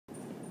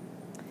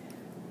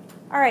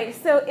All right,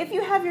 so if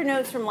you have your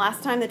notes from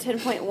last time, the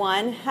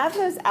 10.1, have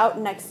those out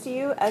next to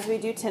you as we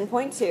do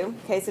 10.2.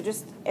 Okay, so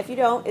just, if you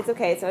don't, it's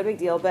okay, it's not a big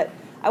deal, but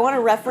I want to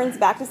reference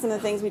back to some of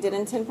the things we did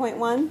in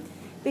 10.1,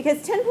 because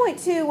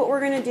 10.2, what we're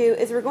going to do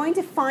is we're going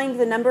to find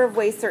the number of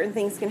ways certain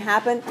things can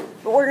happen,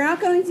 but we're not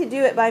going to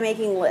do it by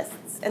making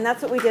lists, and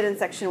that's what we did in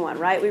section 1,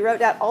 right? We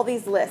wrote out all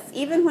these lists.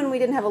 Even when we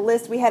didn't have a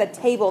list, we had a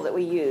table that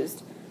we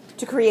used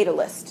to create a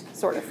list,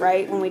 sort of,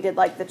 right? When we did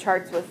like the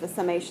charts with the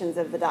summations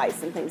of the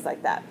dice and things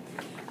like that.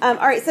 All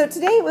right, so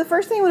today the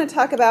first thing I want to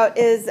talk about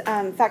is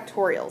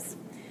factorials.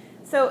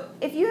 So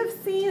if you have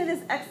seen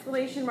this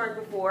exclamation mark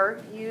before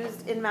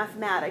used in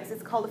mathematics,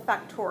 it's called a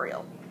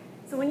factorial.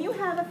 So when you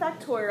have a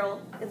factorial,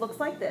 it looks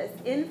like this.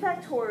 In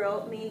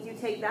factorial means you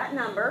take that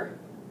number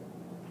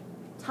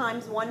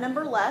times one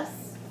number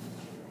less,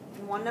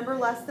 and one number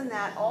less than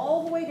that,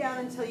 all the way down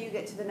until you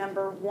get to the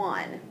number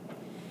 1.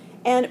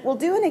 And we'll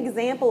do an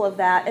example of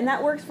that, and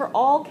that works for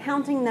all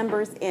counting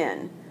numbers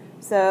in.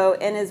 So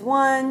n is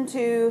 1,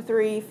 2,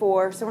 3,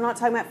 4. So we're not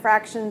talking about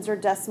fractions or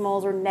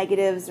decimals or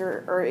negatives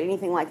or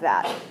anything like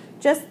that.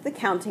 Just the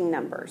counting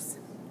numbers.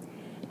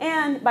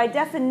 And by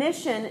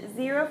definition,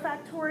 0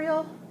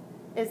 factorial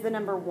is the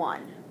number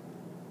 1.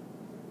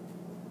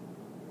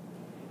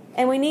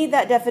 And we need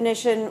that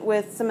definition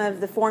with some of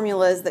the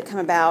formulas that come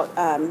about,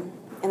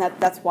 and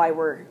that's why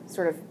we're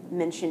sort of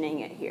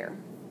mentioning it here.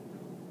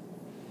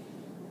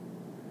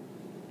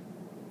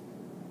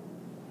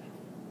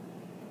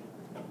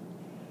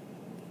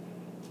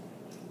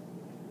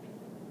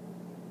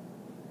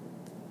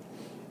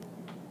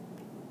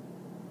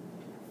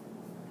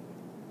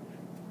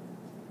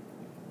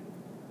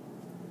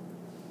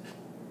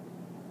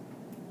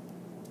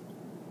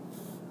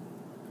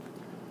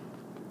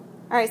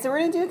 All right, so we're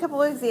going to do a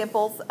couple of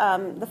examples.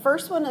 The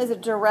first one is a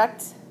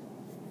direct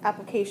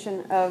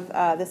application of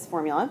this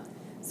formula.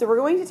 So we're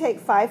going to take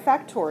 5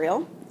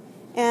 factorial,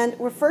 and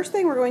the first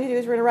thing we're going to do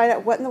is we're going to write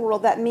out what in the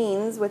world that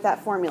means with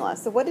that formula.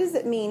 So what does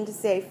it mean to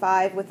say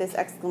 5 with this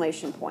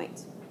exclamation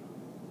point?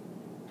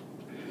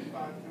 5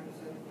 times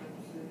 7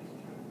 times 6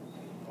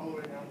 all the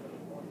way down to the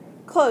 4.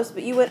 Close,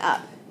 but you went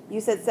up. You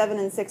said 7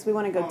 and 6. We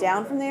want to go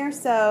down from there,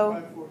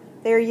 so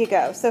there you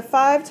go. So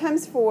 5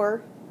 times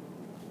 4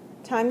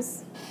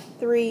 times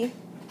 3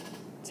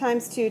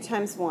 times 2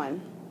 times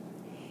 1.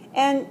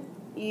 And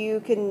you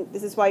can,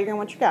 this is why you're going to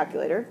want your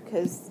calculator,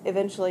 because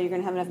eventually you're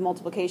going to have enough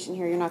multiplication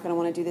here. You're not going to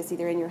want to do this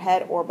either in your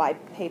head or by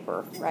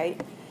paper,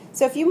 right?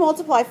 So if you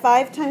multiply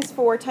 5 times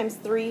 4 times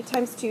 3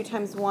 times 2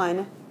 times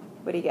 1,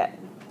 what do you get?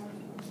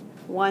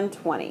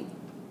 120.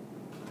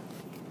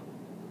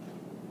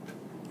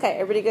 Okay,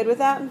 everybody good with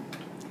that?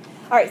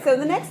 All right, so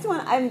the next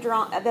one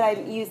that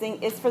I'm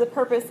using is for the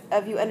purpose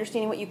of you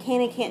understanding what you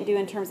can and can't do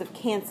in terms of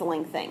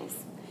canceling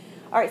things.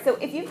 All right, so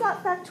if you've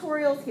got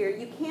factorials here,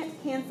 you can't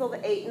cancel the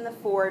 8 and the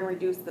 4 and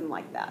reduce them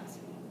like that,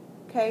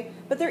 okay?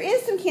 But there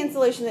is some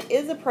cancellation that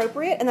is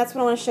appropriate, and that's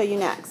what I want to show you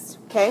next,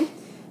 okay?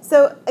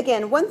 So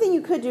again, one thing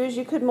you could do is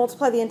you could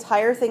multiply the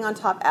entire thing on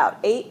top out,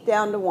 8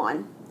 down to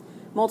 1,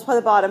 multiply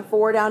the bottom,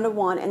 4 down to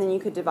 1, and then you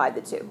could divide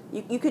the 2.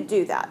 You could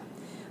do that.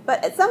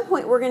 But at some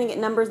point, we're going to get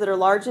numbers that are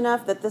large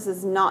enough that this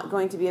is not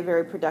going to be a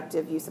very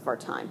productive use of our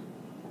time.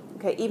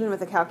 Okay, even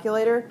with a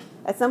calculator,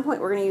 at some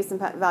point we're going to use some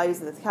values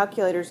that the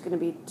calculator is going to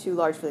be too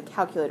large for the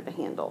calculator to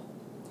handle.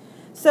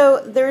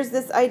 So there's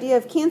this idea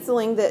of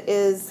canceling that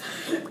is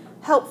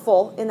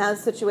helpful in that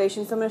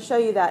situation, so I'm going to show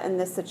you that in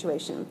this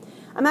situation.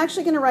 I'm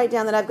actually going to write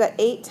down that I've got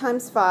 8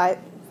 times 7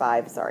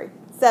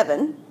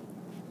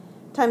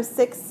 times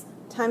 6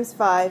 times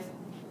 5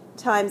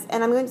 times,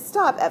 and I'm going to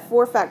stop at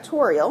 4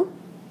 factorial,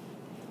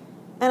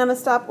 and I'm going to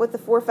stop with the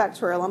 4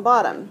 factorial on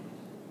bottom.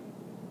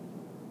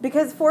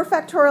 Because 4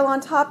 factorial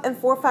on top and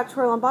 4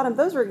 factorial on bottom,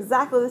 those are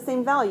exactly the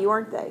same value,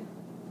 aren't they?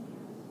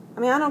 I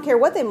mean, I don't care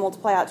what they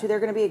multiply out to, they're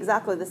going to be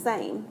exactly the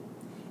same.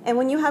 And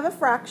when you have a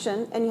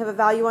fraction and you have a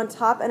value on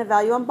top and a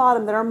value on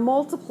bottom that are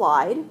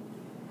multiplied,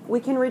 we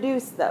can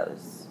reduce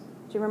those.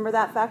 Do you remember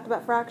that fact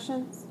about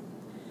fractions?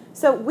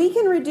 So we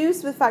can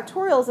reduce with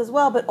factorials as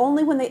well, but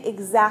only when they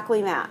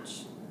exactly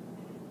match.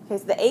 Okay,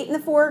 so the 8 and the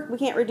 4, we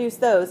can't reduce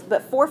those,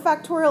 but 4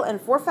 factorial and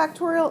 4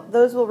 factorial,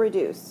 those will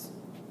reduce.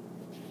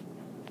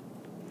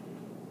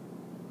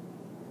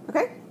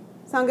 Okay?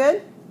 Sound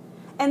good?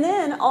 And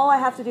then all I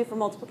have to do for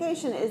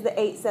multiplication is the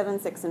 8, 7,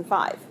 6, and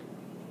 5.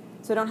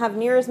 So I don't have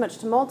near as much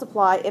to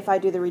multiply if I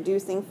do the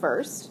reducing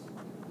first.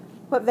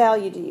 What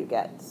value do you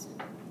get?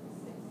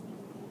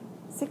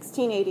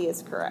 1680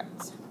 is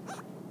correct.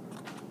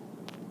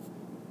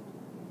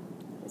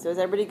 So is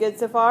everybody good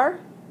so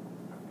far?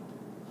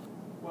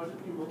 Why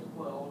didn't you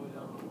multiply all the way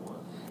down to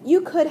 1?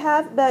 You could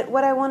have, but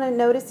what I want to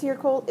notice here,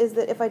 Colt, is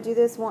that if I do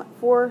this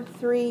 4,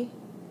 3,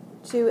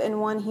 2, and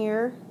 1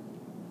 here,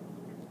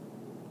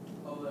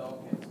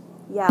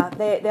 yeah,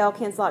 they all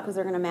cancel out because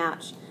they're going to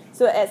match.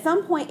 So at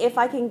some point, if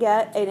I can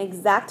get an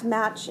exact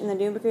match in the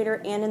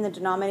numerator and in the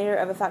denominator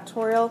of a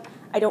factorial,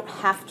 I don't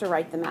have to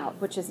write them out,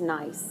 which is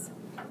nice.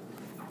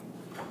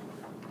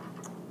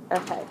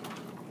 Okay.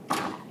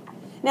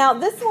 Now,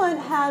 this one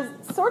has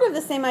sort of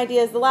the same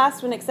idea as the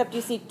last one, except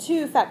you see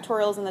 2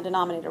 factorials in the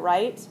denominator,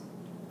 right?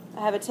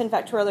 I have a 10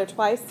 factorial there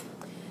twice.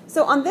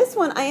 So on this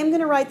one, I am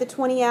going to write the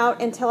 20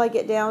 out until I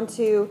get down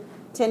to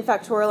 10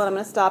 factorial, and I'm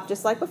going to stop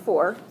just like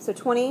before. So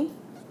 20,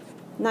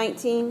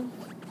 19,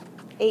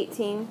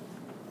 18,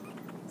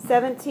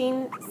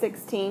 17,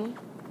 16,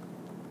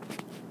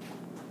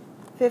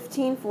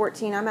 15,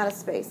 14. I'm out of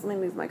space. Let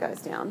me move my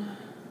guys down.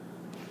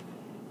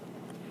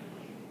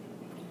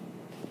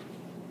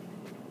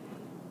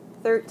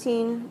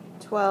 13,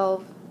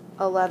 12,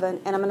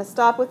 11, and I'm going to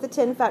stop with the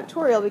 10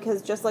 factorial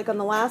because just like on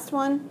the last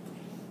one,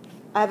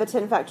 I have a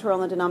 10 factorial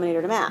in the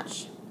denominator to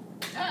match.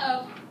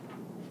 Uh-oh.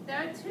 There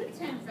are 2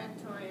 10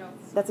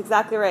 factorials. That's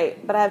exactly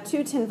right, but I have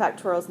 2 10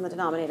 factorials in the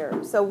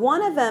denominator. So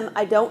one of them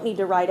I don't need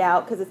to write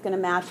out because it's going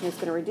to match and it's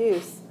going to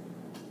reduce.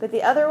 But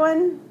the other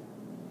one,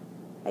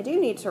 I do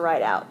need to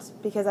write out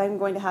because I'm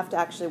going to have to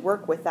actually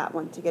work with that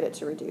one to get it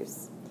to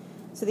reduce.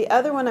 So the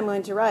other one I'm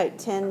going to write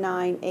 10,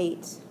 9,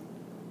 8,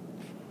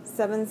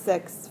 7,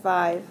 6,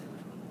 5,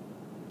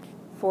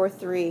 4,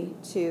 3,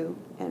 2,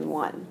 and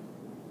 1.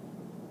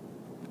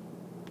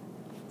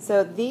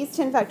 So these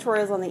 10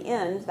 factorials on the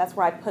end, that's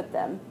where I put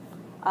them.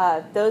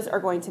 Those are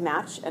going to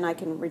match, and I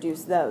can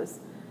reduce those.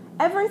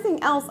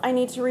 Everything else, I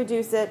need to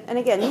reduce it. And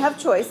again, you have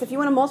choice. If you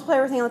want to multiply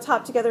everything on the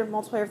top together,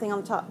 multiply everything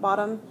on the top,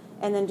 bottom,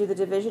 and then do the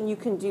division, you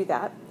can do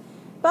that.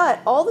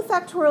 But all the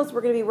factorials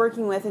we're going to be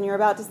working with, and you're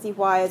about to see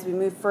why as we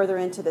move further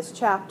into this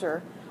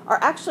chapter, are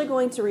actually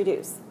going to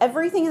reduce.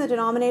 Everything in the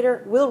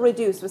denominator will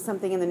reduce with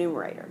something in the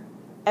numerator.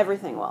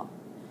 Everything will.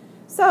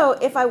 So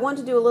if I want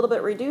to do a little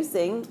bit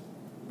reducing,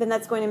 then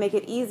that's going to make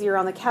it easier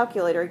on the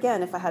calculator,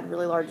 again, if I had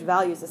really large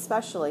values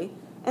especially,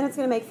 and it's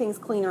going to make things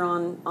cleaner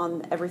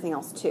on everything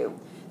else too.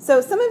 So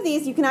some of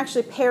these you can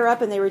actually pair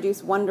up and they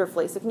reduce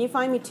wonderfully. So can you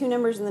find me 2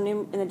 numbers in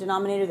the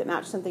denominator that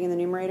match something in the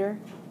numerator?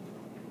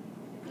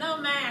 No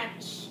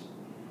match.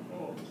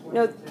 Oh, 20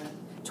 No, and 10.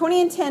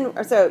 20 and 10,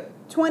 or so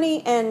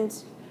 20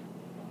 and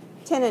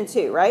 10 and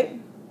 2, right?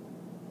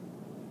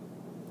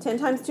 10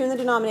 times 2 in the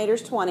denominator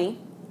is 20,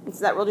 and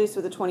so that reduced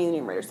with the 20 in the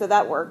numerator. So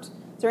that worked. Is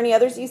there any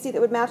others you see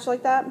that would match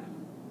like that? 5,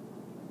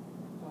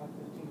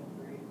 15,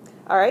 and 3.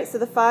 All right, so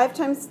the 5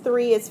 times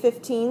 3 is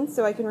 15,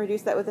 so I can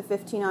reduce that with a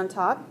 15 on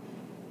top.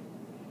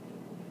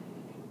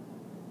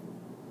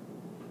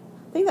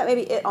 I think that may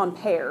be it on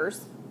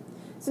pairs.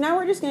 So now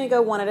we're just going to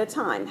go one at a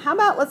time. How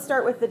about let's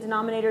start with the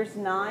denominator's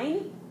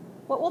 9.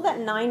 What will that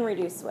 9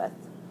 reduce with?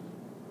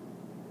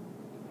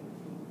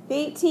 The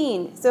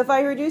 18. So if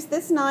I reduce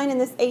this 9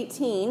 and this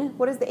 18,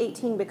 what does the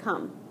 18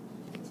 become?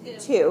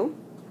 2.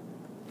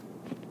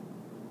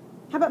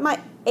 How about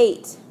my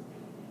 8?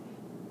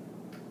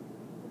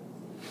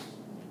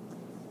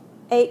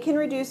 8 can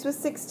reduce with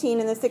 16,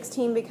 and the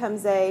 16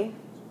 becomes a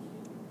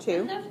 2.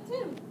 Another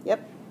 2.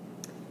 Yep.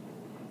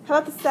 How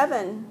about the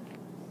 7?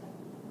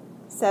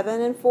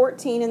 7 and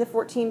 14, and the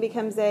 14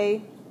 becomes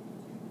a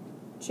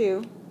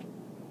 2.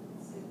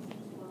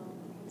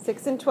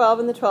 6 and 12,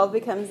 and the 12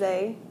 becomes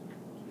a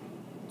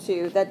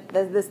 2.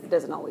 This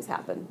doesn't always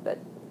happen, but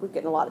we're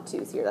getting a lot of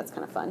 2s here. That's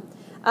kind of fun.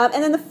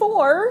 And then the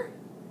 4.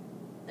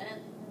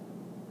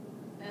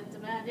 That's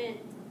about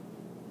it.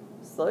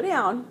 Slow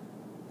down.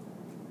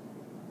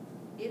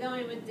 You don't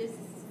even this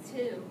is 2.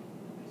 2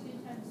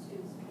 times 2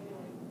 is 4.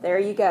 There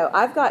you go.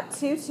 I've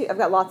got I've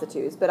got lots of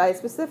 2s, but I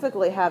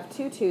specifically have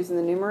 2 2s in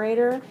the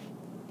numerator.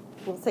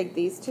 We'll take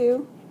these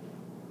 2.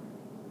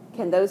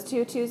 Can those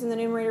 2 2s in the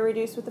numerator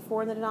reduce with the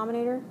 4 in the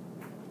denominator?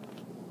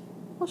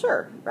 Well,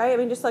 sure, right? I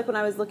mean, just like when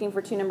I was looking for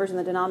 2 numbers in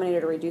the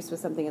denominator to reduce with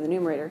something in the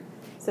numerator.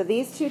 So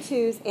these 2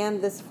 2s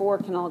and this 4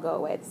 can all go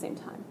away at the same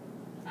time.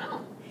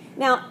 Oh.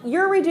 Now,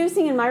 your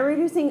reducing and my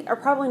reducing are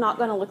probably not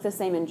going to look the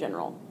same in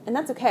general, and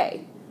that's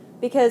okay.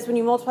 Because when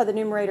you multiply the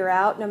numerator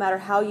out, no matter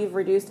how you've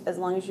reduced, as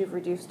long as you've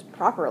reduced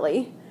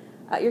properly,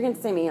 you're going to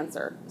get the same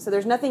answer. So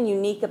there's nothing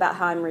unique about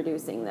how I'm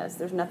reducing this.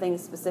 There's nothing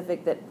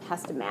specific that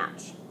has to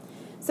match.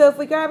 So if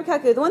we grab a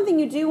calculator, the one thing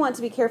you do want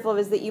to be careful of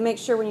is that you make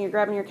sure when you're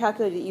grabbing your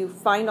calculator that you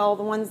find all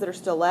the ones that are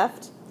still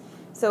left.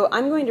 So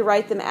I'm going to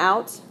write them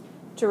out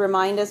to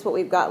remind us what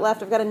we've got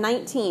left. I've got a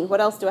 19.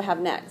 What else do I have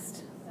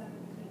next? 17.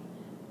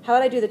 How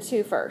would I do the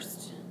 2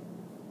 first?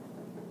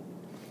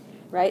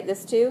 Right,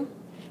 this 2?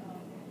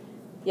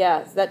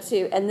 Yeah, so that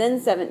 2. And then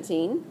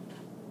 17.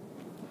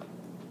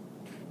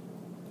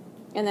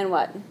 And then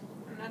what?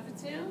 Another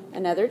 2.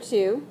 Another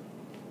 2.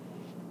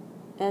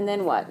 And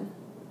then what?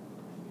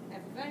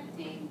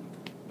 13.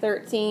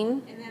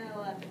 13. And then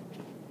 11.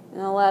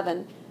 And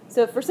 11.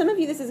 So for some of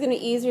you, this is going to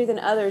be easier than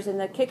others, and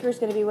the kicker is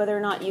going to be whether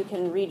or not you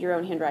can read your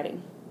own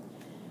handwriting.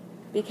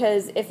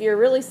 Because if you're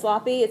really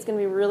sloppy, it's going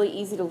to be really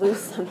easy to lose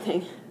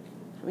something.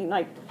 I mean,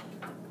 like,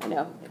 I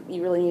know,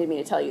 you really needed me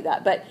to tell you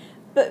that. But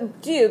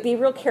do be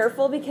real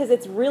careful, because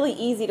it's really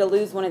easy to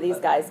lose one of these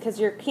guys, because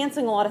you're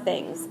canceling a lot of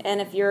things. And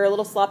if you're a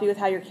little sloppy with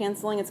how you're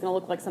canceling, it's going to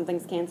look like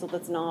something's canceled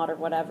that's not, or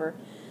whatever.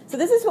 So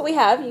this is what we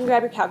have. You can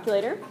grab your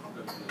calculator,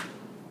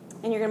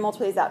 and you're going to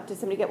multiply these out. Did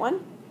somebody get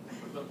one?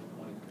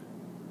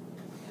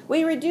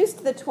 We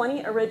reduced the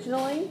 20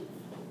 originally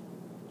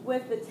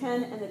with the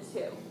 10 and the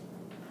 2.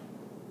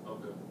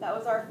 Okay. That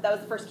was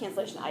the first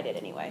cancellation I did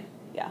anyway.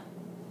 Yeah.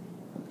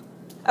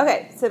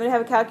 Okay, so I'm going to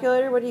have a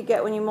calculator. What do you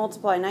get when you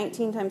multiply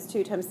 19 times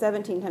 2 times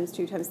 17 times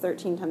 2 times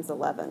 13 times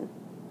 11?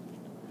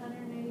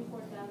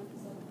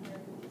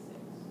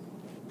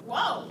 184,756.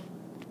 Whoa!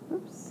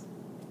 Oops.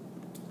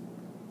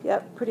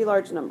 Yep, pretty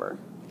large number.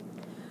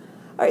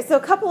 All right, so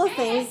a couple of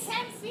things. I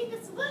can't see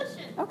the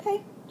solution.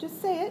 Okay,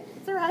 just say it.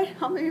 It's all right.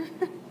 I'll move.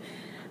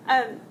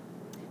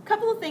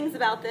 Couple of things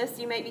about this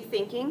you may be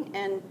thinking,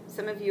 and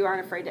some of you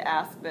aren't afraid to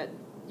ask, but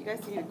you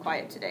guys seem to be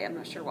quiet today. I'm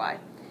not sure why.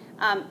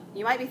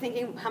 You might be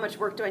thinking, how much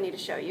work do I need to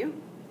show you?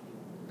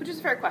 Which is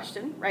a fair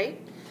question,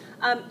 right?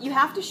 You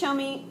have to show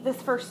me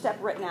this first step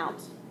written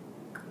out.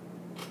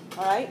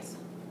 All right?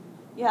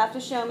 You have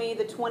to show me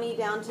the 20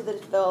 down to the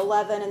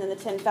 11, and then the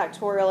 10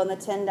 factorial, and the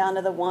 10 down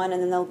to the 1,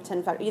 and then the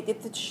 10 factorial. You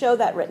have to show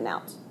that written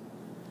out.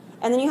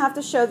 And then you have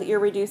to show that you're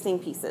reducing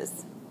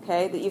pieces,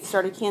 okay, that you've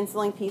started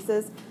canceling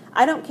pieces.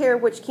 I don't care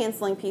which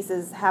canceling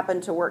pieces happen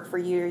to work for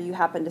you or you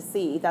happen to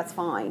see. That's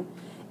fine.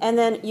 And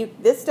then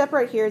this step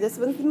right here, this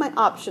one's my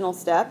optional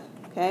step,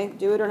 okay?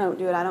 Do it or don't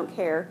do it, I don't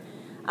care.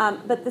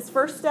 But this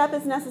first step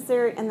is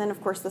necessary, and then, of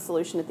course, the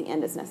solution at the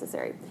end is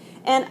necessary.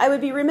 And I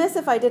would be remiss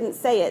if I didn't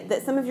say it,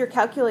 that some of your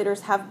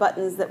calculators have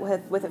buttons that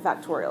with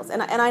factorials,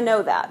 and I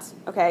know that,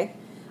 okay?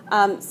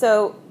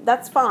 So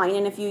that's fine,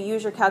 and if you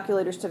use your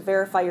calculators to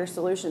verify your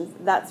solutions,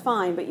 that's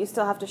fine, but you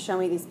still have to show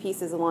me these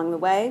pieces along the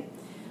way.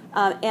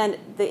 And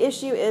the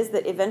issue is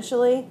that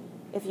eventually,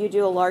 if you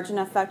do a large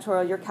enough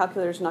factorial, your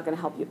calculator is not going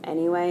to help you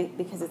anyway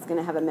because it's going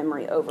to have a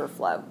memory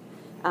overflow.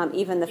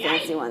 Even the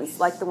fancy ones,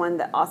 like the one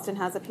that Austin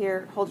has up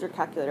here. Hold your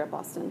calculator up,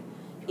 Austin.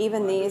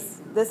 Even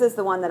these, this is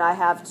the one that I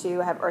have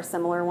too, or a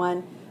similar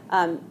one.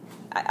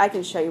 I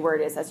can show you where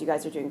it is as you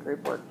guys are doing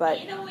group work. But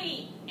It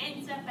always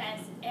ends up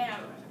as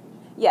error.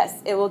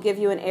 yes, it will give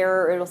you an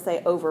error, or it'll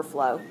say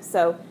overflow.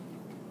 So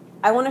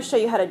I want to show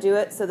you how to do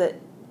it so that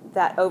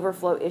that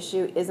overflow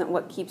issue isn't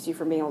what keeps you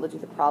from being able to do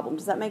the problem.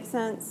 Does that make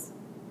sense?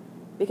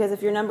 Because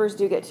if your numbers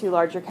do get too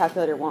large, your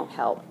calculator won't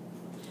help.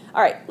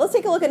 All right, let's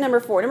take a look at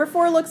number 4. Number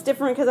 4 looks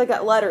different because I've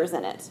got letters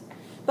in it.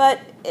 But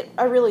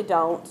I really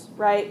don't,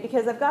 right?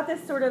 Because I've got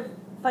this sort of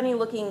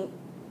funny-looking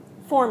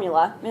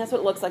formula. I mean, that's what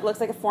it looks like. It looks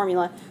like a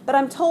formula. But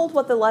I'm told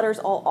what the letters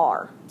all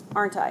are,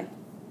 aren't I?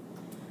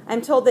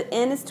 I'm told that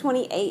N is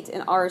 28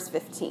 and R is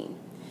 15.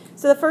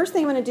 So the first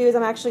thing I'm going to do is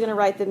I'm actually going to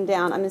write them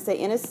down. I'm going to say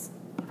N is...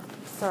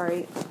 Sorry,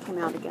 it came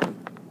out again.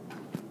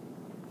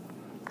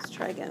 Let's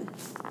try again.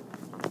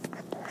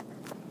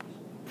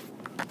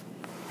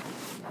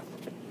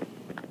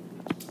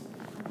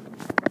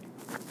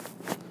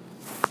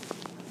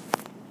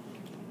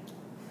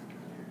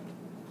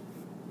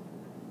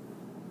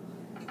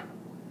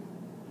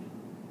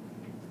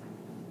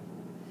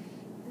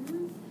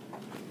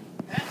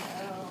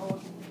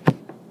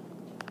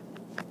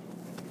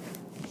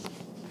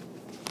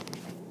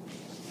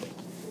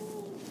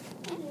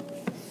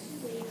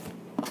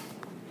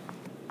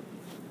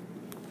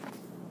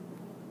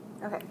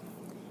 Okay,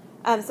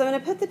 so I'm going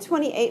to put the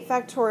 28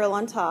 factorial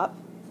on top,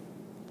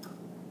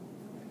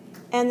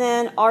 and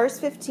then R is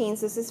 15,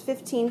 so this is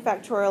 15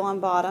 factorial on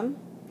bottom,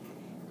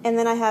 and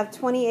then I have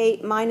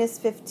 28 minus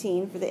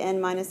 15 for the N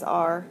minus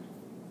R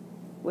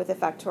with a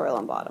factorial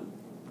on bottom.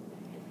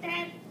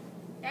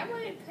 That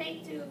would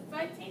equate to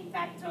 13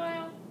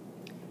 factorial?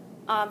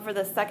 For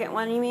the second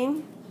one, you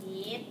mean?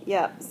 Yep.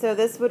 Yeah, so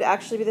this would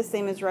actually be the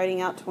same as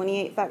writing out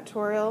 28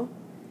 factorial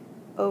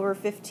over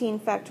 15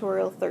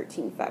 factorial,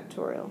 13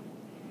 factorial.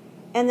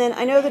 And then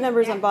I know the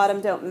numbers on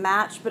bottom don't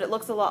match, but it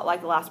looks a lot like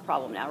the last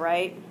problem now,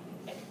 right?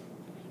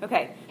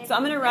 Okay, so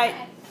I'm going to write...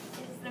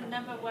 It's the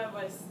number where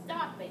we're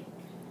stopping.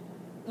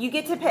 You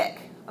get to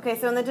pick. Okay,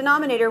 so in the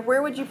denominator,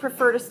 where would you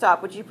prefer to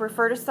stop? Would you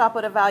prefer to stop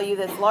at a value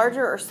that's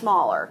larger or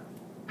smaller?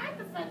 I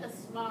prefer the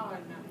smaller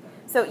number.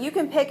 So you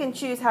can pick and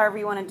choose however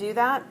you want to do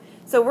that.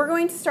 So we're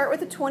going to start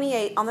with the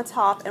 28 on the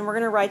top, and we're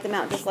going to write them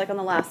out just like on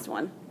the last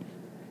one.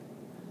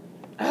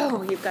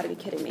 Oh, you've got to be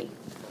kidding me.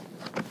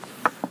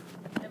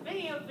 The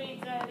video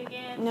feeds that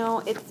again.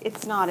 No,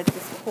 it's not. It's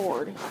this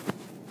cord.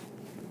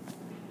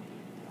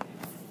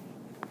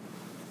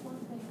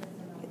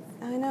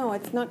 I know,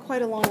 it's not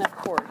quite a long enough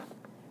cord.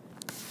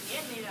 You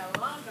need a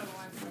longer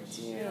one for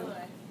sure.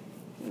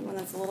 One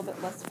that's a little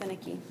bit less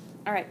finicky.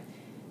 All right.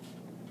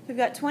 We've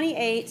got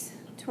 28,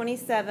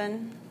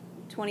 27,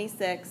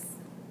 26,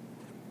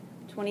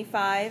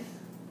 25,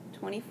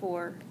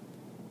 24,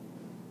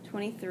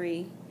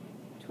 23,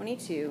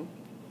 22,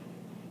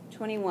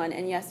 21.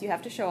 And yes, you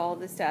have to show all of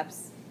the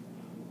steps.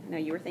 I know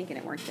you were thinking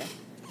it, weren't you?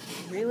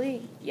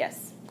 Really?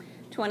 Yes.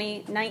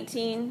 20,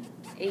 19,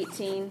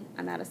 18,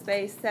 I'm out of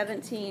space,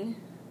 17,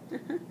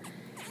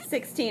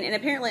 16, and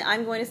apparently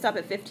I'm going to stop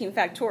at 15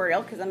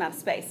 factorial because I'm out of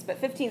space, but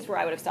 15 is where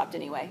I would have stopped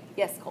anyway.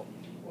 Yes, Cole?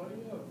 Why do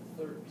you have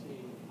 13?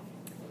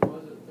 Why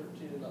is it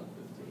 13 and not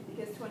 15?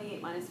 Because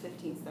 28 minus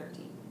 15 is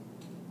 13.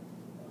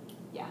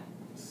 Yeah.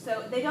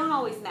 So they don't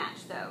always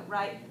match though,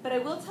 right? But I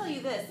will tell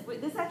you this.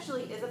 This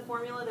actually is a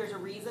formula. There's a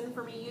reason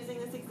for me using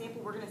this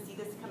example. We're going to see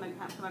this come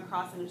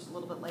across in just a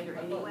little bit later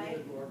I thought anyway. you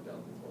had worked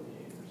out the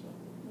 28 or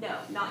something.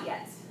 No, not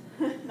yet.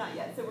 Not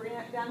yet. So we're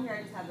going to, down here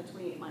I just have the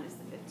 28 minus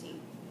the 15.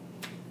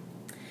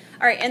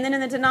 All right, and then in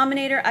the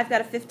denominator, I've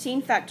got a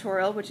 15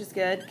 factorial, which is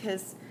good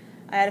because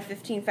I had a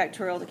 15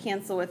 factorial to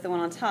cancel with the one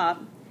on top.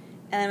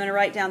 And I'm going to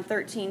write down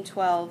 13,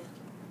 12,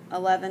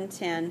 11,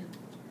 10,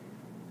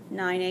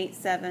 9, 8,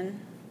 7,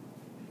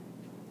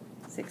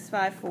 6,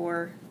 5,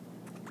 4,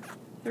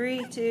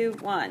 3, 2,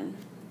 1.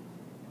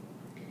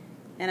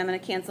 And I'm going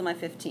to cancel my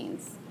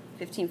 15s,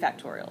 15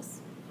 factorials.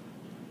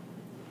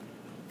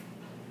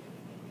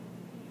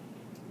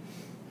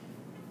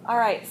 All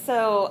right,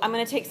 so I'm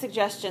going to take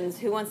suggestions.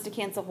 Who wants to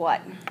cancel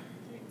what? 13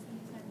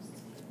 times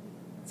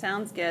 2.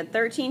 Sounds good.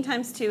 13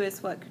 times 2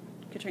 is what,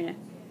 Katrina?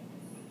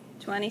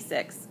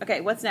 26. Okay,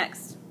 what's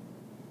next?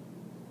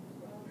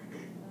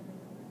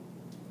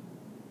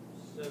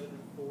 7 and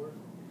 4,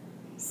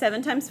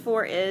 7 times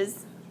 4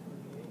 is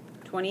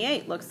 28.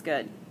 28. Looks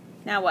good.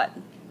 Now what?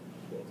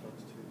 12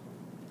 times 2.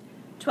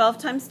 12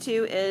 times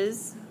 2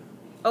 is...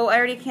 Oh, I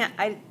already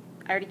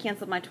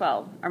canceled my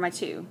 12, or my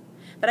 2.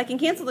 But I can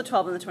cancel the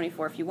 12 and the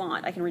 24 if you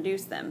want. I can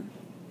reduce them.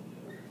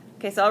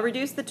 Okay, so I'll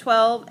reduce the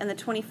 12 and the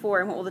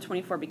 24, and what will the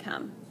 24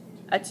 become?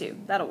 A 2.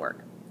 That'll work.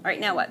 All right,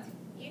 now what?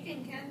 You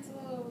can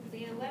cancel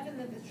the 11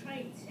 and the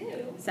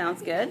 22. Sounds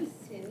That good.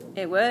 becomes 2.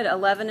 It would.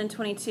 11 and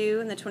 22,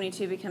 and the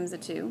 22 becomes a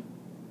 2.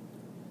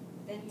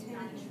 Then 10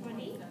 and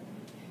 20.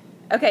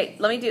 Okay,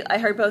 I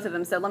heard both of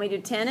them. So let me do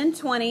 10 and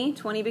 20.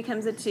 20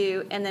 becomes a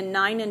 2, and then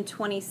 9 and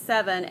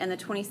 27, and the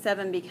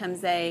 27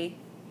 becomes a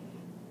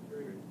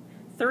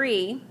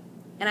 3.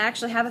 And I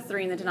actually have a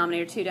 3 in the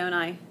denominator too, don't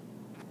I?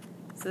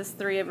 So this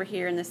 3 over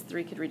here and this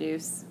 3 could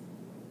reduce.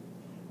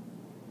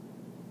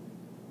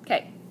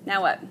 Okay,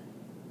 now what?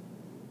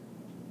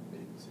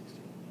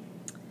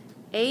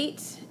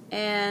 8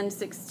 and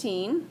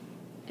 16.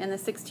 And the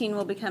 16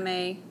 will become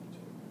a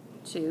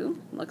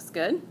 2. Looks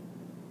good.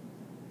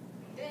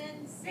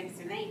 Then 6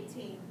 and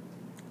 18.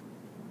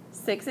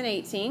 6 and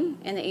 18.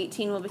 And the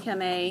 18 will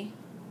become a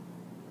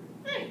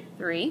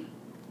 3.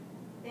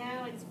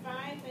 Now it's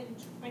 5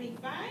 and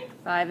 25.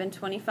 5 and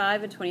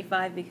 25. And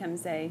 25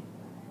 becomes a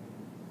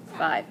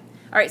 5.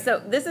 All right,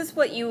 so this is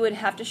what you would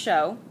have to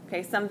show,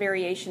 okay, some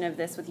variation of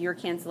this with your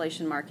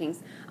cancellation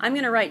markings. I'm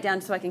going to write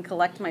down so I can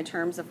collect my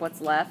terms of what's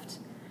left.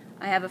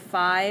 I have a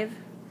 5,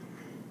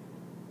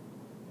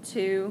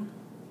 2,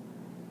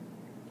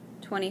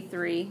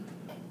 23,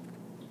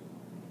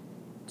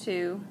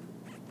 2,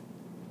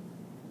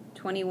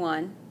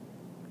 21,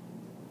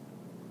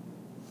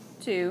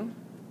 2,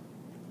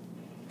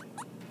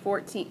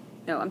 14,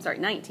 no, I'm sorry,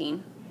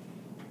 19,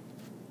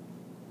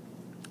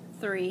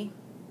 3,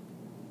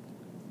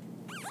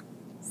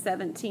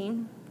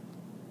 17,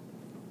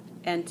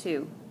 and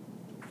 2.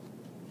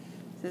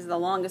 This is the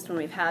longest one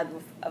we've had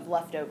of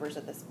leftovers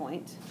at this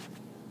point.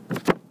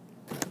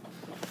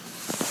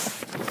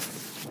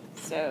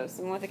 So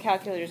someone with a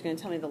calculator is going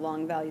to tell me the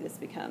long value this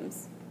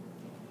becomes.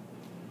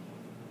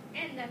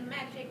 And the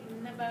magic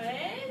number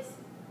is,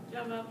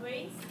 drum roll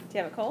please. Do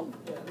you have a cold?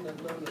 Yeah, and then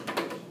 11 and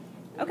 20.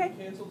 When Okay.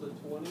 you canceled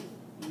the 20,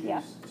 you Yeah.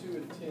 used 2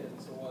 and 10,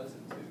 so why is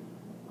it 2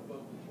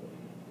 above the 20?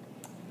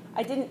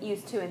 I didn't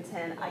use 2 and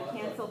 10. I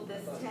canceled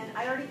this 10.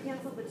 I already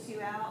canceled the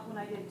 2 out when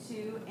I did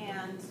 2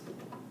 and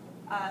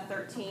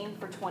 13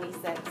 for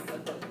 26. I thought you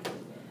did that.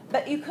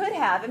 But you could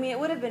have. I mean, it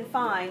would have been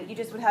fine. You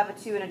just would have a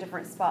 2 in a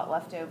different spot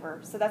left over.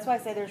 So that's why I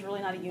say there's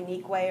really not a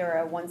unique way or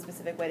a one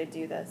specific way to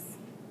do this.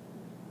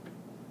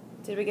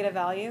 Did we get a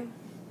value?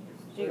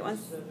 Did you get one?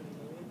 37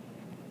 million.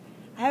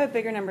 I have a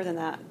bigger number than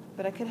that,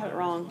 but I could have it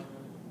wrong.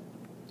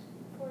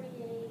 48.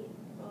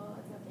 Well,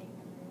 it's a big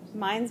number.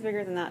 Mine's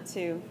bigger than that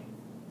too.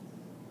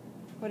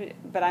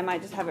 But I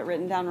might just have it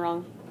written down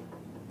wrong.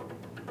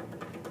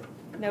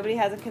 Nobody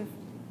has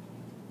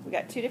we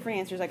got 2 different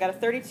answers. I got a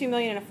 32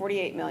 million and a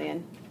 48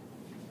 million.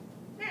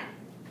 Now,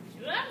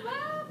 drum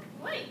roll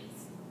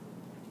please.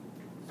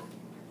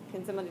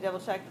 Can somebody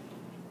double check?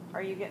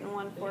 Are you getting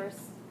one for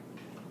us?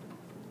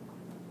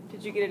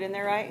 Did you get it in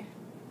there right?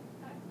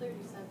 I have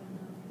 37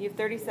 now. You have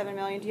 37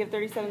 million. Do you have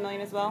 37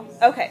 million as well?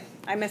 Okay,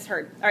 I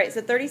misheard. All right,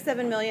 so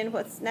 37 million.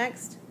 What's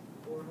next?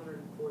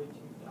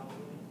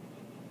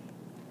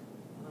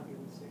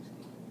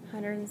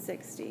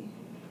 160.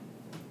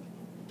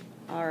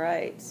 All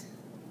right.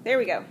 There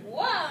we go.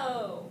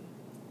 Whoa!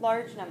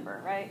 Large number,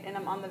 right? And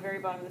I'm on the very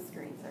bottom of the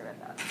screen. Sorry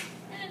about that.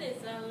 That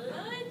is the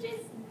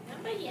largest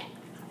number yet.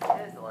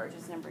 That is the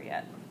largest number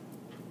yet.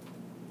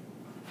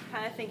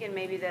 Kind of thinking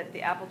maybe that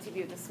the Apple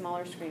TV with the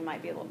smaller screen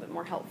might be a little bit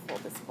more helpful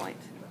at this point.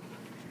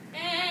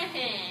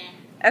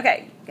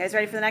 Okay, guys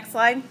ready for the next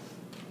slide?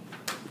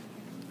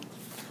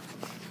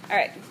 All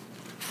right.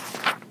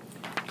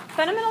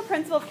 Fundamental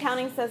principle of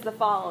counting says the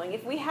following.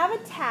 If we have a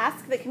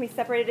task that can be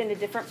separated into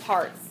different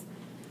parts,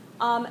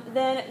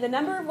 then the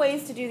number of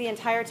ways to do the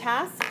entire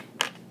task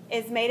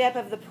is made up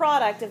of the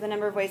product of the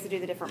number of ways to do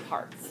the different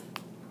parts.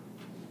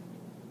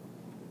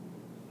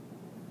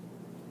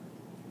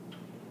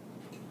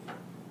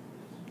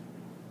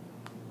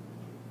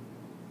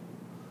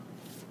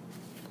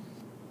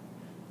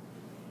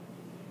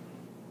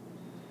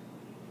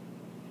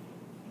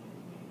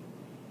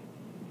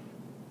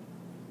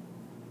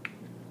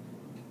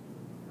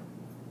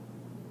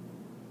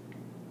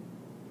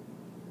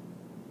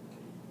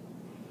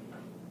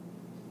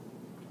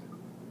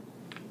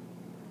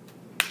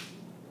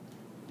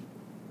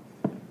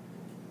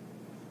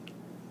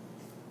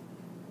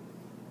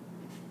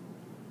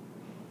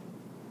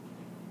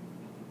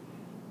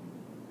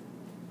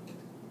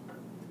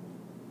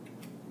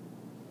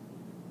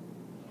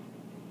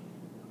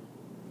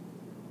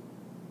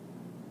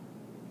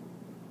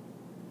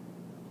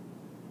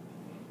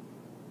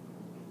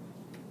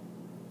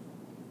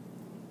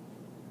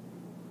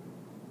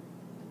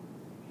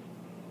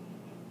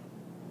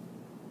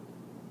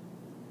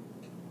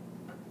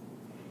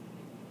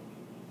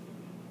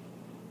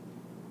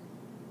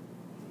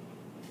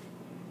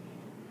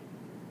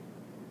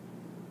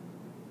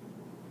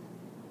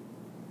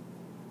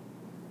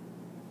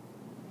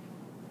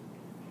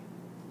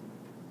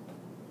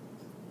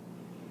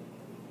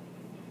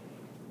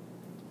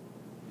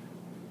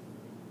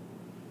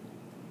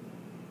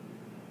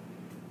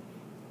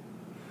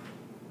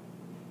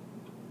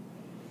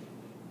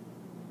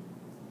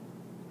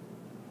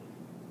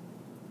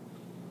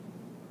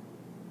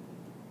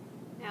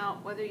 Now,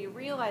 whether you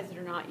realize it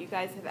or not, you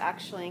guys have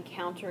actually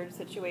encountered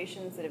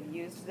situations that have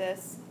used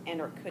this and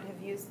or could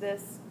have used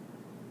this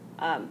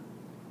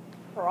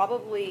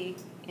probably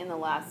in the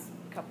last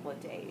couple of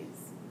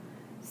days.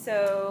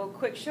 So,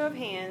 quick show of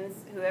hands,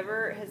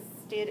 whoever has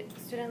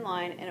stood in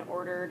line and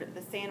ordered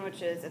the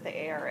sandwiches at the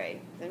ARA. Has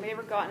anybody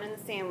ever gotten in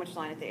the sandwich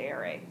line at the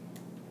ARA?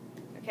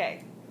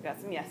 Okay, we've got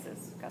some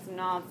yeses, got some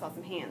nods, saw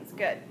some hands.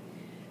 Good.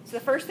 So the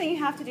first thing you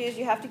have to do is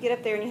you have to get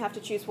up there and you have to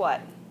choose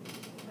what?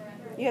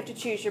 You have to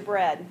choose your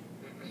bread,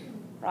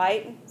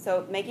 right?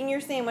 So making your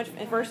sandwich,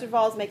 first of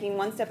all, is making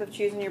one step of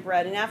choosing your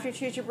bread. And after you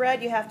choose your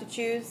bread, you have to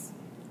choose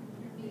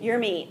your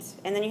meat.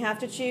 And then you have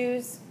to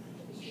choose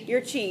your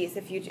cheese.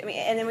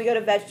 And then we go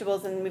to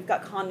vegetables and we've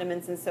got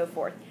condiments and so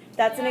forth.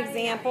 That's an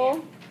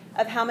example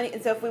of how many.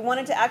 And so if we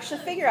wanted to actually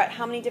figure out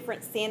how many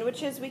different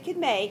sandwiches we could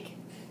make,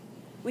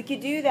 we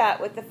could do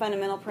that with the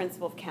fundamental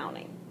principle of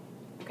counting.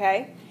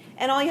 Okay?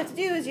 And all you have to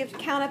do is you have to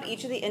count up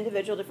each of the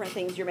individual different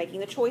things you're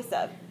making the choice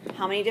of.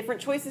 How many different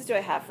choices do I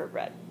have for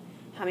bread?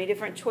 How many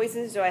different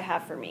choices do I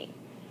have for meat?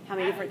 How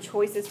many different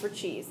choices for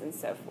cheese and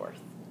so forth?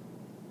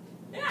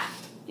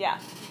 Yeah.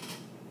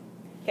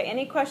 Okay,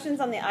 any questions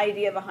on the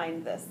idea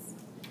behind this?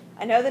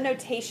 I know the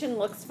notation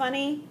looks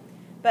funny,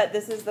 but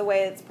this is the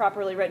way it's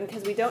properly written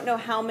because we don't know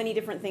how many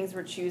different things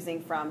we're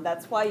choosing from.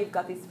 That's why you've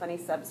got these funny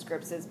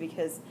subscripts, is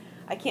because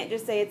I can't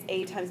just say it's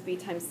A times B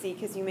times C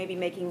because you may be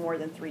making more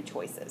than 3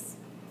 choices.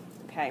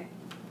 Okay?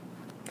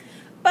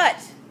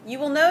 But you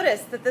will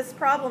notice that this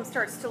problem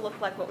starts to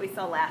look like what we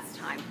saw last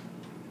time.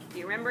 Do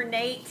you remember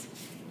Nate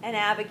and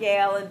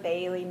Abigail and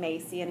Bailey,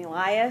 Macy, and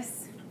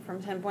Elias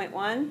from 10.1?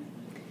 Oh,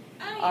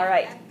 yeah. All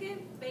right. Active,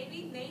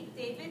 Baby, Nate,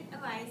 David,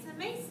 Elias, and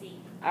Macy.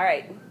 All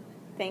right.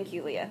 Thank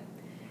you, Leah.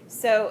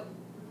 So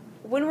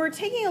when we're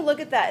taking a look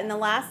at that in the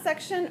last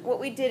section,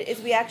 what we did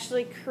is we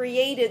actually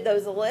created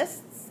those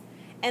lists.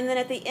 And then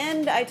at the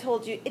end, I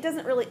told you, it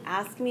doesn't really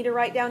ask me to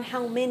write down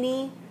how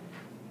many,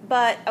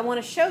 but I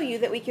want to show you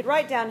that we could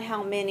write down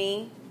how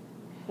many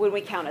when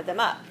we counted them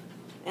up.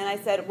 And I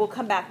said, we'll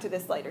come back to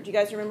this later. Do you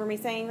guys remember me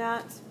saying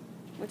that?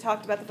 We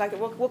talked about the fact that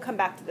we'll come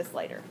back to this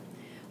later.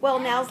 Well,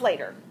 now's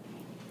later.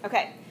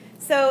 Okay,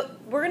 so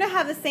we're going to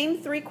have the same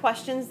 3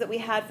 questions that we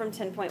had from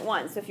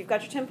 10.1. So if you've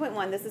got your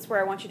 10.1, this is where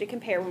I want you to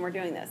compare when we're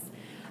doing this.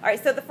 All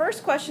right, so the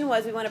first question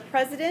was we want a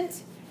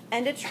president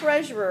and a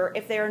treasurer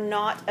if they are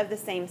not of the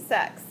same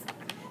sex.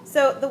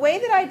 So the way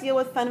that I deal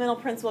with fundamental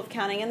principle of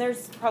counting, and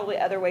there's probably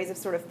other ways of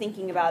sort of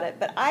thinking about it,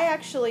 but I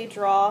actually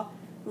draw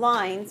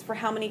lines for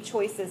how many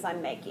choices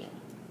I'm making.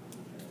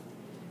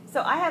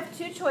 So I have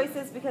 2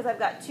 choices because I've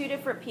got 2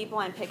 different people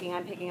I'm picking.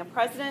 I'm picking a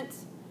president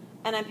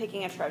and I'm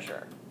picking a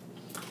treasurer.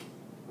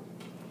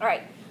 All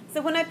right,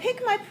 so when I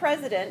pick my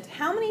president,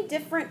 how many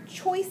different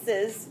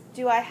choices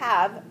do I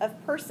have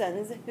of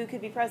persons who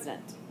could be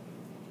president?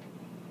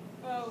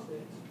 Oh.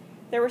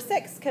 There were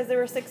 6 because there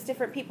were 6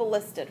 different people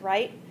listed,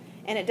 right?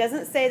 And it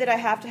doesn't say that I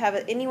have to have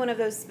any one of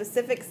those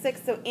specific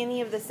 6, so any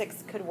of the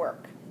 6 could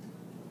work.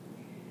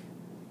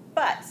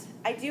 But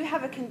I do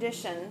have a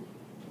condition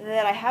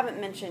that I haven't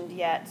mentioned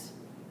yet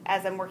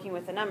as I'm working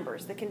with the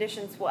numbers. The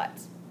condition's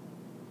what?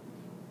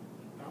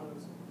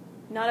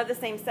 Not of the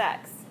same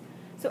sex.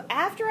 So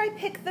after I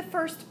pick the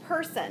first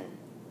person,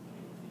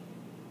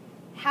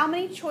 how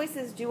many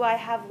choices do I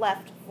have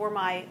left for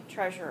my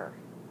treasurer?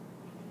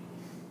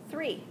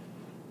 3.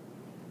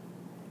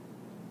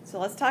 So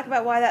let's talk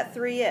about why that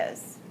 3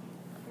 is.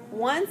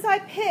 Once I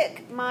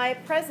pick my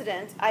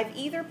president, I've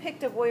either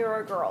picked a boy or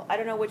a girl. I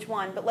don't know which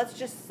one, but let's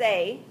just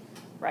say,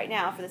 right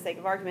now, for the sake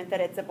of argument, that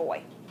it's a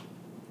boy.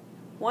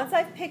 Once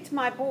I've picked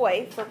my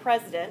boy for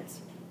president,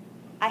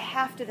 I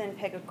have to then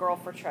pick a girl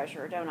for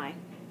treasurer, don't I?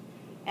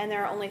 And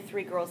there are only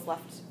 3 girls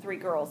left, 3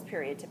 girls,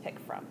 period, to pick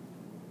from.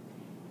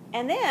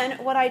 And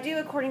then what I do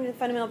according to the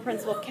fundamental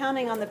principle of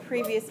counting on the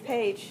previous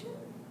page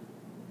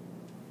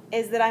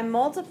is that I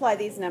multiply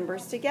these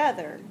numbers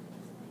together.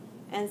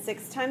 And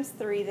 6 times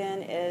 3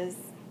 then is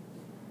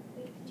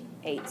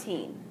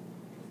 18.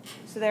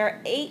 So there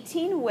are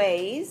 18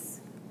 ways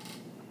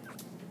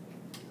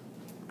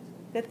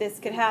that this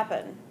could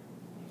happen.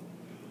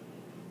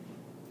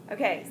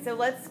 Okay, so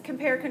let's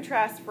compare and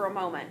contrast for a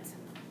moment.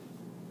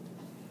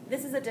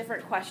 This is a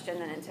different question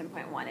than in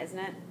 10.1, isn't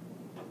it?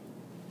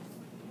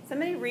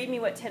 Somebody read me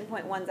what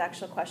 10.1's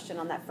actual question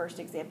on that first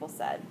example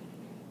said.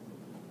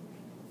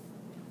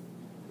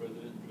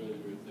 President, treasurer,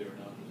 if they are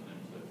not the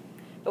same sex.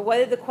 But what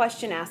did the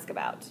question ask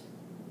about?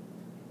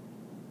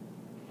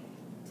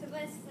 To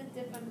list the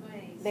different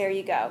ways. There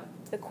you go.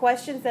 The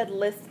question said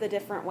list the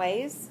different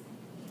ways.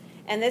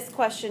 And this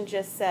question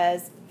just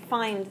says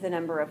find the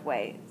number of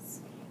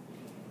ways.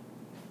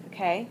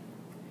 Okay?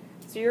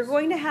 So you're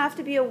going to have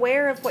to be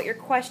aware of what your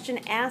question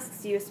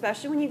asks you,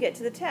 especially when you get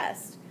to the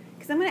test.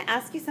 Because I'm going to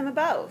ask you some of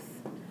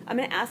both. I'm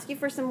going to ask you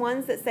for some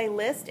ones that say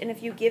list, and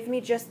if you give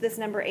me just this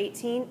number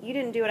 18, you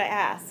didn't do what I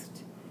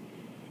asked.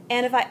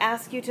 And if I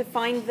ask you to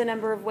find the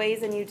number of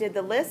ways and you did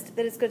the list,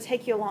 then it's going to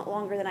take you a lot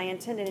longer than I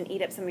intended and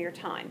eat up some of your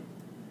time.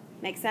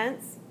 Make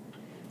sense?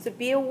 So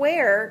be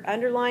aware,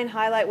 underline,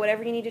 highlight,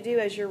 whatever you need to do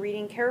as you're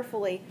reading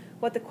carefully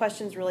what the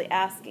question's really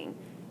asking.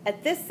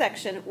 At this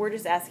section, we're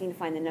just asking to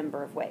find the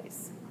number of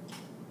ways.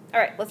 All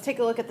right, let's take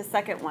a look at the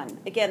second one.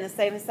 Again, the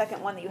same as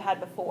second one that you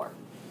had before.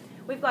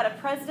 We've got a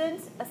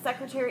president, a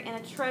secretary,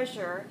 and a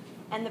treasurer,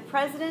 and the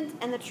president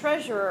and the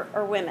treasurer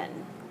are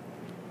women.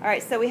 All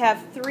right, so we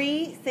have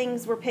 3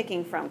 things we're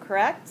picking from,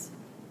 correct?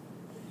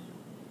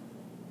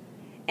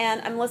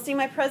 And I'm listing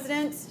my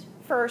president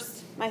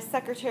first, my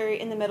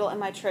secretary in the middle, and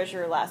my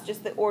treasurer last,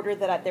 just the order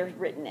that they're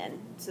written in,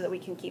 so that we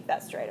can keep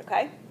that straight,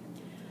 okay?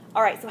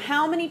 All right, so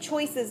how many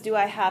choices do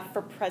I have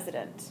for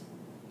president?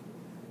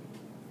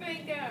 3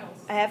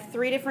 girls. I have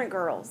 3 different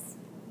girls.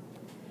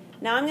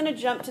 Now I'm going to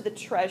jump to the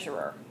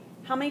treasurer.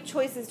 How many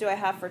choices do I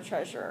have for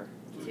treasurer?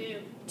 2.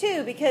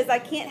 2, because I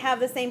can't have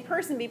the same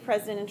person be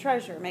president and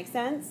treasurer. Make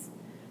sense?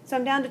 So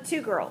I'm down to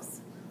 2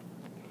 girls.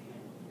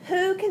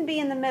 Who can be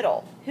in the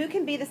middle? Who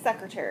can be the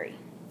secretary?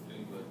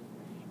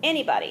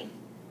 Anybody.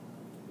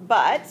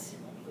 But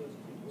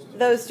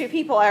those 2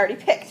 people I already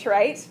picked,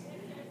 right?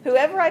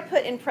 Whoever I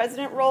put in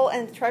president role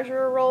and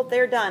treasurer role,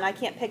 they're done. I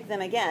can't pick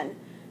them again.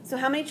 So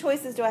how many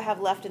choices do I have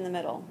left in the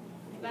middle?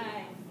 5.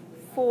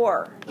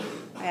 4.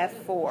 I have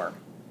 4.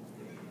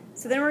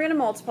 So then we're going to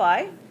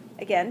multiply.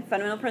 Again,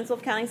 fundamental principle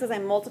of counting says I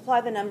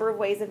multiply the number of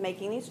ways of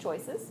making these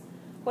choices.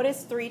 What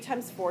is 3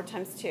 times 4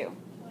 times 2?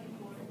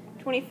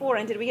 24.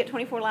 And did we get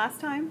 24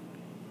 last time?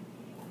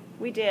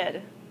 We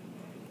did.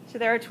 So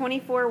there are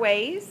 24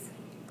 ways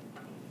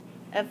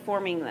of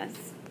forming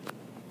this.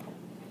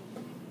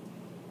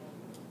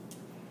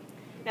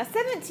 Now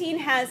 17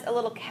 has a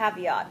little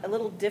caveat, a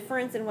little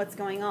difference in what's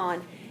going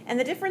on. And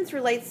the difference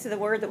relates to the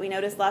word that we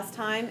noticed last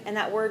time, and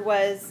that word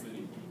was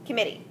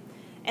committee.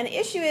 And the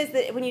issue is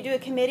that when you do a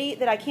committee,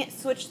 that I can't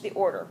switch the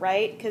order,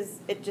 right? Because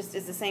it just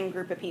is the same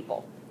group of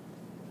people,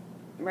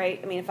 right?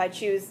 I mean, if I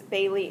choose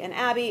Bailey and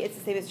Abby, it's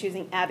the same as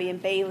choosing Abby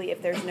and Bailey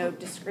if there's no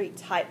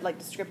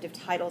descriptive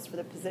titles for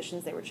the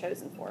positions they were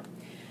chosen for.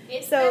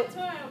 It's So-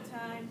 pictorial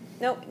time.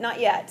 Nope, not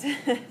yet.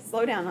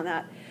 Slow down on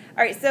that.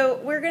 All right, so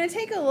we're going to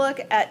take a look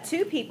at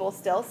 2 people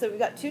still. So we've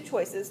got 2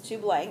 choices, 2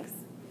 blanks.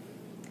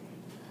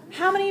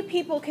 How many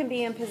people can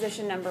be in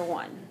position number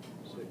 1?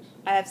 6.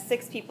 I have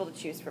 6 people to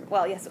choose from.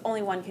 Well, yes,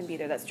 only 1 can be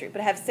there, that's true. But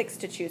I have 6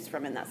 to choose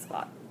from in that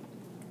spot.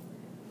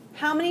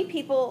 How many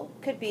people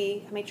could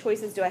be, how many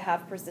choices do I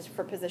have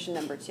for position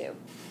number 2?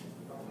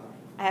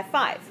 I have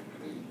 5.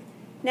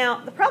 Now,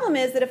 the problem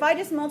is that if I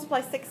just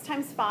multiply 6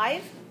 times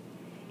 5,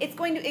 it's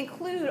going to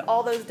include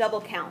all those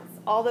double counts,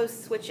 all those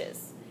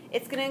switches.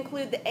 It's going to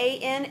include the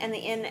AN and the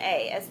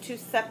NA as 2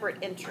 separate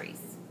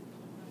entries,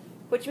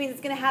 which means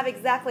it's going to have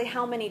exactly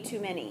how many too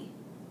many?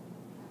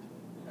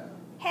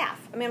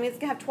 Half. I mean, it's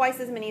going to have twice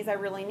as many as I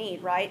really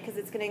need, right? Because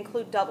it's going to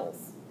include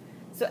doubles.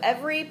 So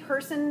every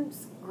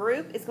person's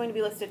group is going to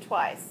be listed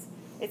twice.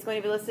 It's going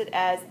to be listed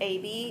as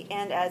AB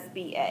and as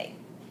BA.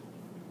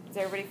 Is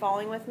everybody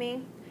following with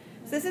me?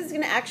 So this is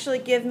going to actually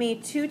give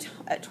me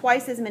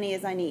twice as many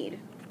as I need.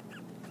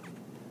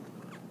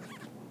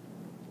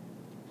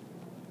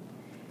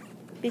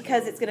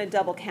 Because it's going to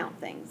double count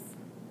things.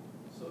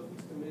 So if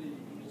it's committee, you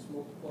can just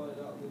multiply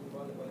it out and then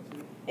divide it by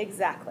 2?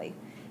 Exactly.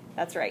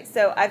 That's right.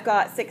 So I've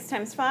got 6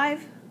 times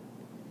 5,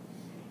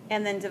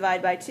 and then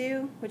divide by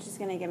 2, which is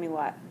going to give me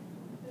what?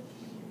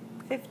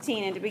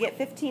 15. And did we get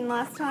 15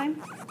 last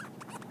time?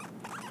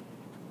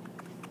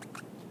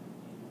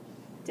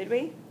 Did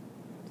we?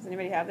 Does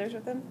anybody have theirs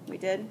with them? We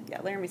did?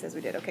 Yeah, Laramie says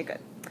we did. Okay, good.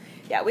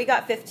 Yeah, we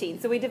got 15.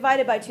 So we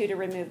divided by 2 to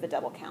remove the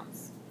double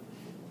counts.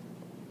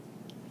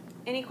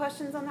 Any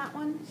questions on that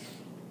one?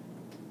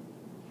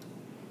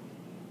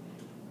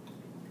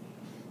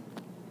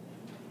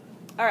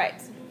 All right.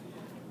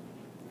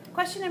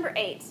 Question number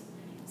 8.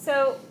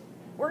 So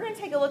we're going to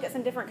take a look at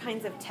some different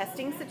kinds of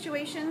testing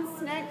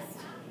situations next.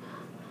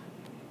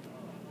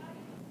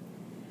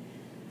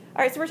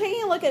 All right, so we're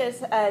taking a look at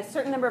a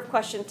certain number of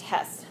question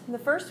tests. The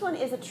first one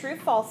is a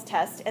true-false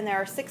test, and there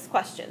are 6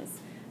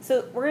 questions.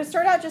 So we're going to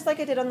start out just like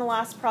I did on the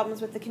last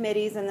problems with the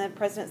committees and the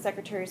president,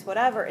 secretaries,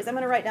 whatever, is I'm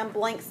going to write down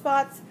blank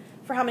spots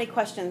for how many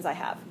questions I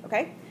have,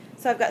 okay?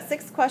 So I've got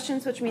 6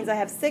 questions, which means I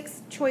have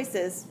 6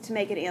 choices to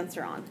make an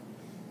answer on.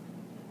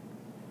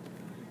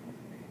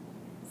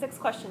 6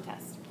 question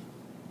test.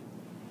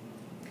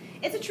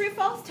 It's a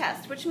true-false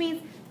test, which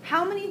means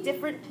how many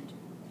different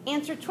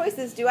answer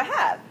choices do I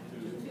have?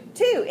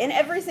 2 in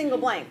every single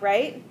blank,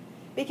 right?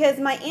 Because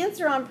my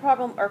answer on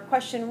problem or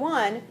question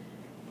 1,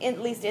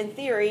 at least in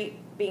theory,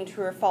 being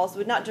true or false,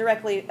 would not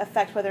directly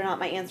affect whether or not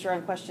my answer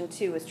on question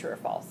 2 is true or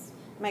false.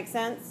 Make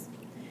sense?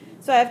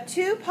 So I have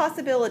 2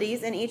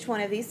 possibilities in each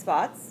one of these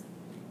spots.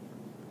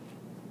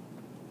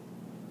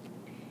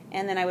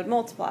 And then I would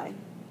multiply.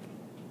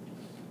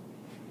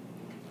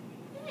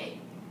 Hey,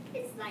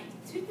 it's like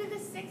 2 to the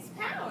 6th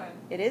power.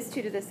 It is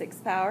 2 to the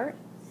 6th power,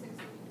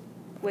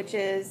 which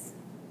is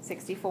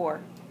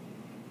 64.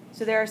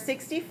 So there are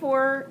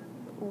 64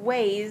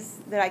 ways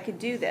that I could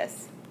do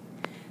this.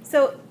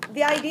 So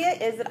the idea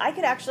is that I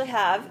could actually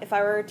have, if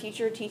I were a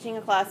teacher teaching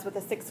a class with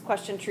a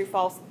 6-question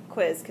true-false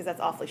quiz, because that's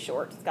awfully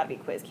short. It's got to be a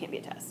quiz, can't be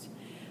a test.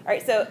 All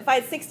right, so if I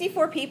had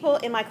 64 people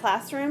in my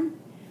classroom,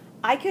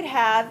 I could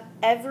have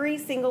every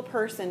single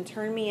person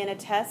turn me in a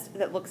test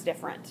that looks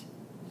different.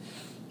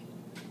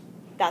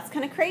 That's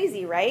kind of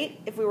crazy, right?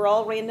 If we were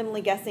all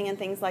randomly guessing and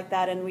things like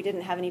that and we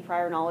didn't have any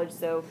prior knowledge,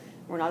 so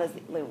we're not as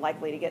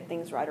likely to get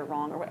things right or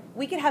wrong. Or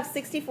we could have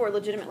 64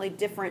 legitimately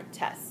different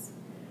tests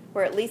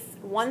where at least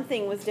one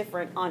thing was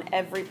different on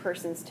every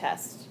person's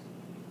test.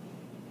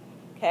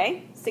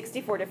 Okay,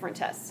 64 different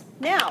tests.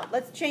 Now,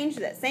 let's change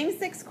this. Same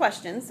 6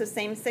 questions, so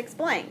same 6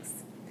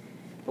 blanks.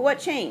 But what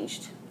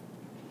changed?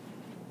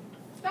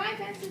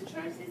 5 answer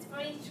choices for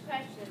each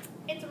question.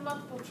 It's a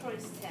multiple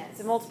choice test.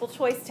 It's a multiple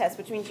choice test,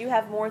 which means you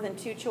have more than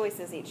 2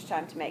 choices each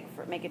time to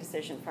make a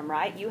decision from,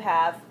 right? You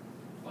have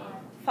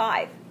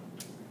 5.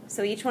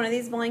 So each one of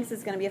these blanks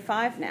is going to be a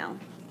 5 now.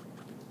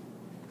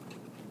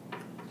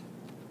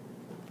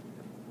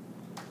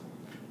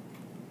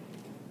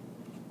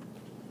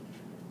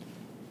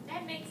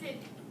 That makes it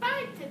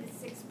 5 to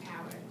the 6th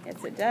power.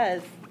 Yes, it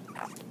does.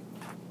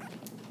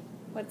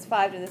 What's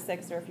 5 to the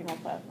 6th, or if you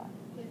multiply it by 5?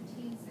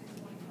 15, 6.5.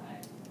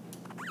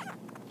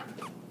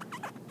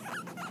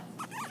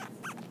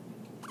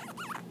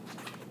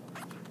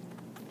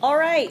 All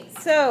right,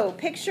 so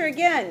picture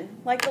again,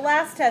 like the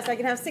last test, I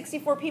can have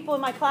 64 people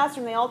in my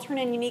classroom. They all turn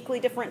in uniquely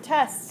different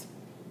tests.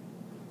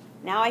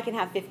 Now I can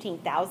have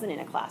 15,000 in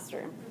a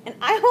classroom. And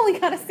I only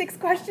got a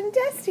 6-question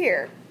test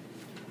here.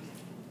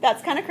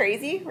 That's kind of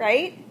crazy,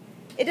 right?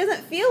 It doesn't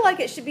feel like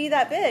it should be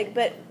that big,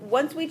 but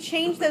once we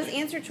change those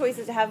answer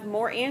choices to have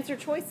more answer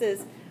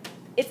choices,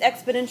 it's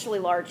exponentially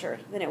larger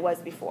than it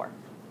was before.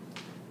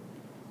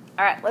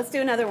 All right, let's do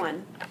another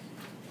one.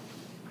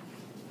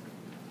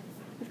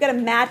 We've got a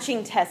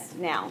matching test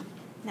now.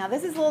 Now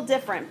this is a little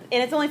different,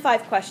 and it's only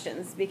 5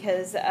 questions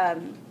because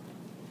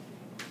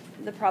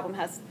the problem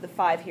has the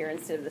 5 here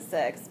instead of the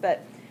 6.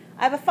 But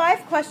I have a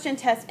 5-question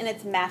test, and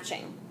it's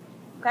matching.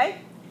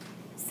 Okay?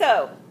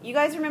 So you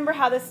guys remember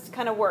how this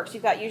kind of works.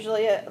 You've got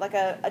usually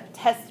a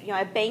test,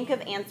 a bank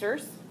of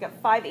answers. You've got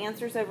 5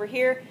 answers over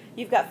here.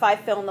 You've got 5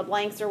 fill in the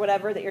blanks or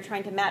whatever that you're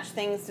trying to match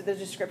things to the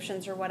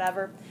descriptions or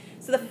whatever.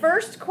 So the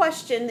first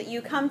question that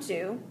you come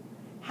to,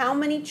 how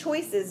many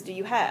choices do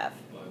you have?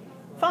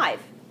 5.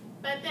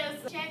 But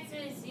those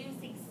answers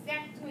used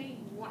exactly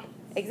once.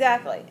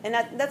 Exactly. And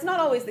that's not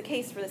always the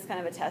case for this kind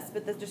of a test,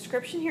 but the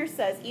description here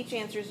says each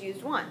answer is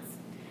used once.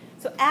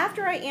 So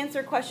after I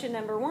answer question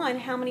number 1,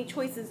 how many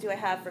choices do I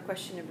have for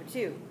question number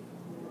 2?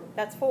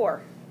 That's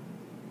 4.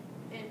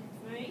 Then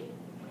 3.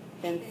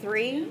 Then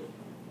 3.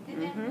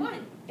 And then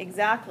 1.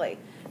 Exactly.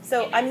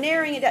 So I'm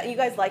narrowing it down. You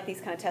guys like these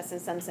kind of tests in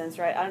some sense,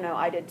 right? I don't know.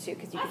 I did too,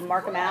 because you can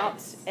mark them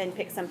out and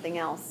pick something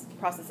else.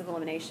 Process of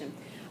elimination.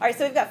 All right,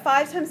 so we've got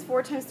 5 times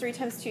 4 times 3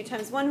 times 2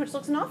 times 1, which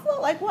looks an awful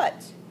lot like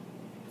what?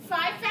 5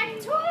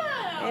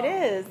 factorial. It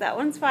is. That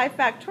one's 5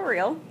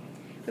 factorial.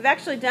 We've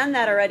actually done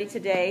that already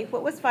today.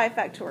 What was 5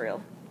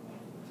 factorial?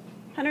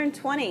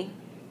 120.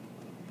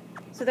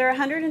 So there are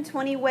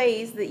 120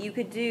 ways that you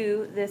could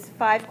do this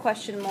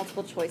 5-question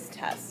multiple choice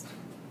test.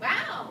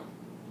 Wow.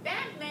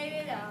 That made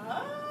it a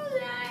whole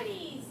lot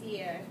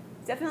easier.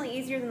 It's definitely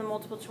easier than the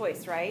multiple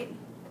choice, right?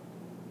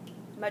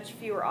 Much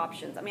fewer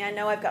options. I mean, I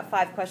know I've got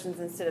 5 questions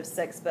instead of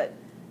 6, but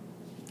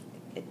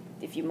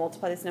if you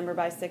multiply this number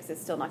by 6,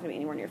 it's still not going to be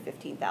anywhere near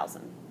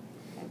 15,000.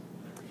 Okay.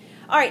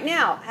 All right,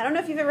 now, I don't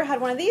know if you've ever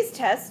had one of these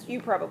tests.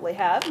 You probably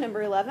have,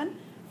 number 11.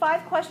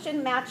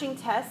 5-question matching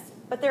test,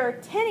 but there are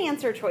 10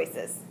 answer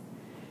choices.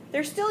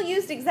 They're still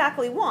used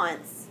exactly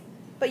once,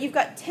 but you've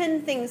got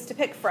 10 things to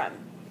pick from.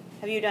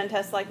 Have you done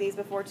tests like these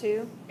before,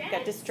 too? You've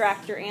got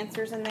distractor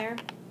answers in there?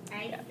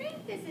 I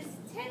think this is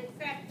 10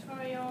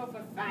 factorial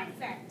over 5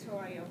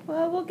 factorial.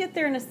 Well, we'll get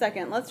there in a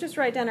second. Let's just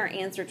write down our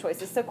answer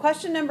choices. So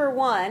question number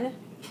 1,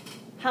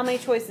 how many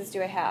choices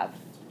do I have?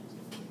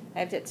 I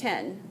have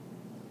 10.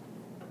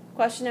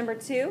 Question number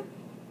 2,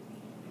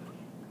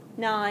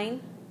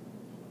 9,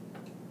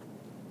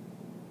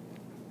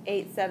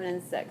 8, 7,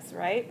 and 6,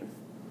 right?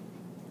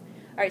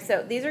 All right,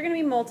 so these are going to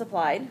be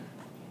multiplied.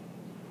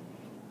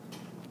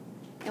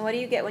 And what do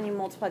you get when you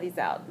multiply these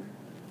out?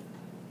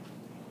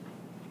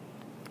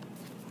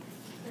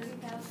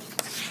 30,000.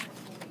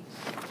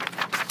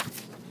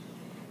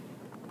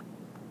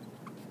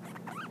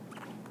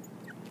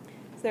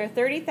 So there are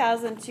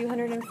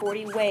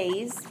 30,240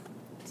 ways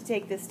to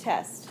take this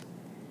test.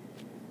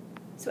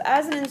 So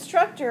as an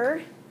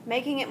instructor,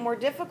 making it more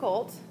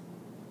difficult,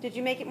 did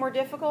you make it more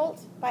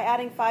difficult by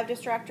adding 5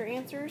 distractor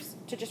answers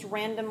to just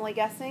randomly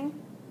guessing?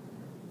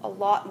 A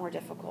lot more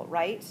difficult,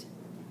 right?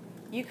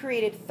 You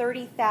created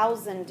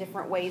 30,000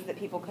 different ways that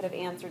people could have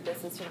answered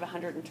this instead of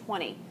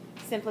 120,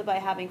 simply by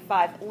having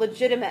 5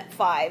 legitimate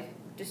 5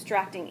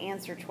 distracting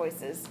answer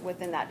choices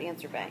within that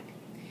answer bank.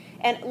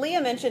 And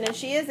Leah mentioned, and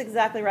she is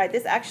exactly right,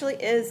 this actually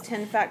is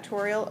 10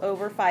 factorial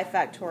over 5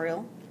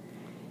 factorial.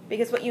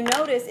 Because what you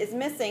notice is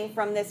missing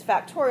from this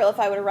factorial, if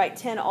I were to write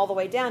 10 all the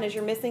way down, is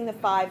you're missing the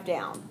 5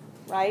 down,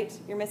 right?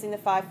 You're missing the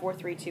 5, 4,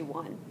 3, 2,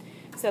 1.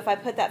 So if I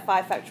put that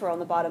 5 factorial on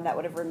the bottom, that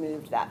would have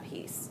removed that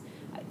piece.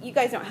 You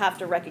guys don't have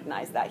to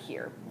recognize that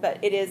here,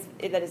 but that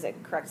is a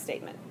correct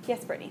statement.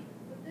 Yes, Brittany?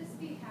 Would this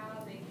be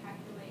how they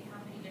calculate how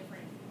many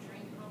different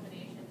drink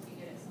combinations you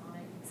get at Sonic?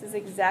 This is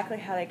exactly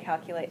how they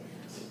calculate.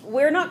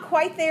 We're not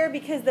quite there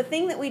because the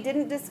thing that we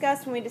didn't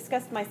discuss when we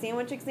discussed my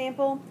sandwich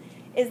example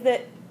is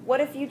that what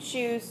if you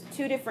choose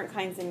 2 different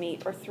kinds of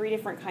meat or 3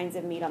 different kinds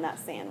of meat on that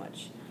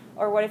sandwich?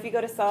 Or what if you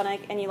go to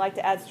Sonic and you like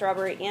to add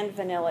strawberry and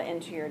vanilla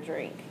into your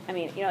drink? I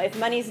mean, if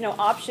money's no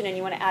option and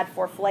you want to add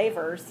 4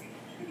 flavors,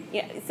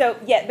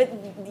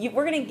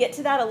 we're going to get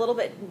to that a little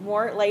bit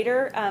more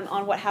later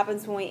on what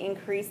happens when we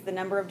increase the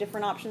number of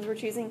different options we're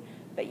choosing.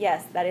 But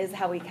yes, that is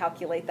how we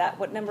calculate that.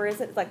 What number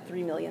is it? It's like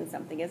 3 million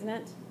something, isn't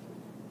it?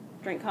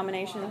 Drink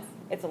combinations?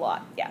 It's a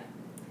lot, yeah.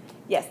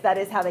 Yes, that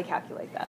is how they calculate that.